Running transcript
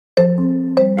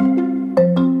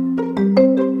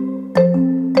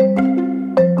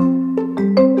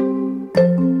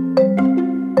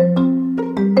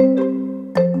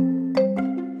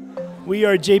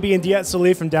are JB and D at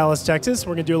Sallee from Dallas, Texas.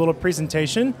 We're going to do a little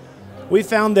presentation. We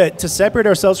found that to separate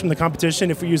ourselves from the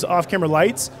competition, if we use off-camera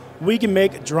lights, we can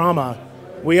make drama.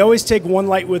 We always take one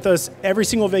light with us. Every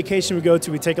single vacation we go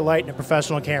to, we take a light and a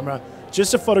professional camera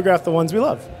just to photograph the ones we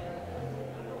love.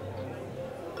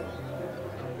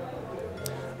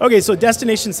 Okay, so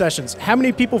destination sessions. How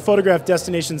many people photograph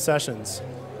destination sessions?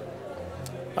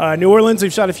 New Orleans,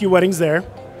 we've shot a few weddings there.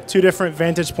 2 different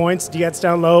vantage points. Diet's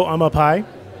down low, I'm up high.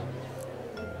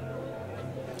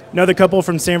 Another couple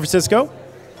from San Francisco.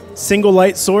 Single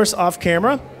light source off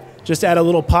camera. Just add a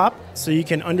little pop so you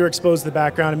can underexpose the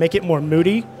background and make it more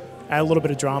moody. Add a little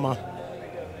bit of drama.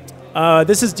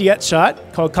 This is Diet's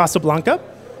shot called Casablanca.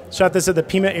 Shot this at the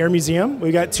Pima Air Museum.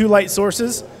 We got 2 light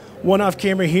sources. One off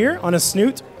camera here on a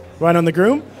snoot, right on the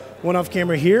groom. One off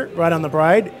camera here, right on the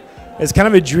bride. It's kind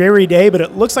of a dreary day, but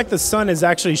it looks like the sun is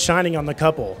actually shining on the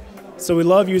couple. So we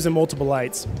love using multiple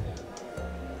lights.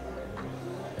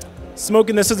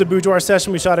 Smoking, this is a boudoir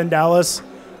session we shot in Dallas.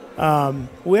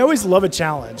 We always love a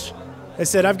challenge. I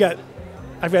said, I've got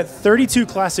 32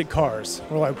 classic cars.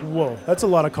 We're like, whoa, that's a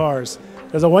lot of cars.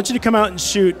 Because I want you to come out and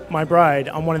shoot my bride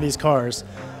on one of these cars.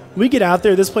 We get out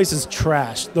there, this place is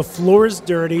trash. The floor is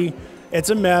dirty. It's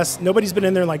a mess. Nobody's been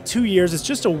in there in like 2 years. It's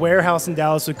just a warehouse in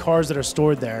Dallas with cars that are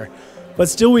stored there. But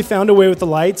still, we found a way with the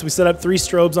lights. We set up 3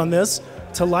 strobes on this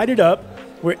to light it up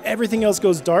where everything else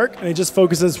goes dark, and it just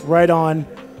focuses right on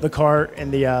the car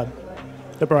and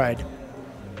the bride.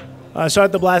 Shot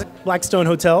at the Blackstone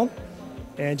Hotel,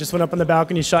 and just went up on the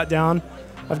balcony, shot down.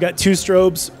 I've got 2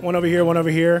 strobes, one over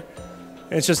here,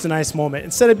 and it's just a nice moment.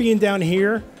 Instead of being down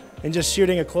here and just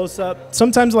shooting a close-up,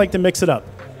 sometimes I like to mix it up.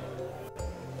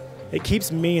 It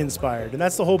keeps me inspired, and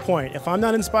that's the whole point. If I'm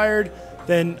not inspired,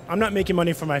 then I'm not making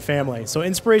money for my family. So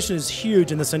inspiration is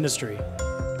huge in this industry.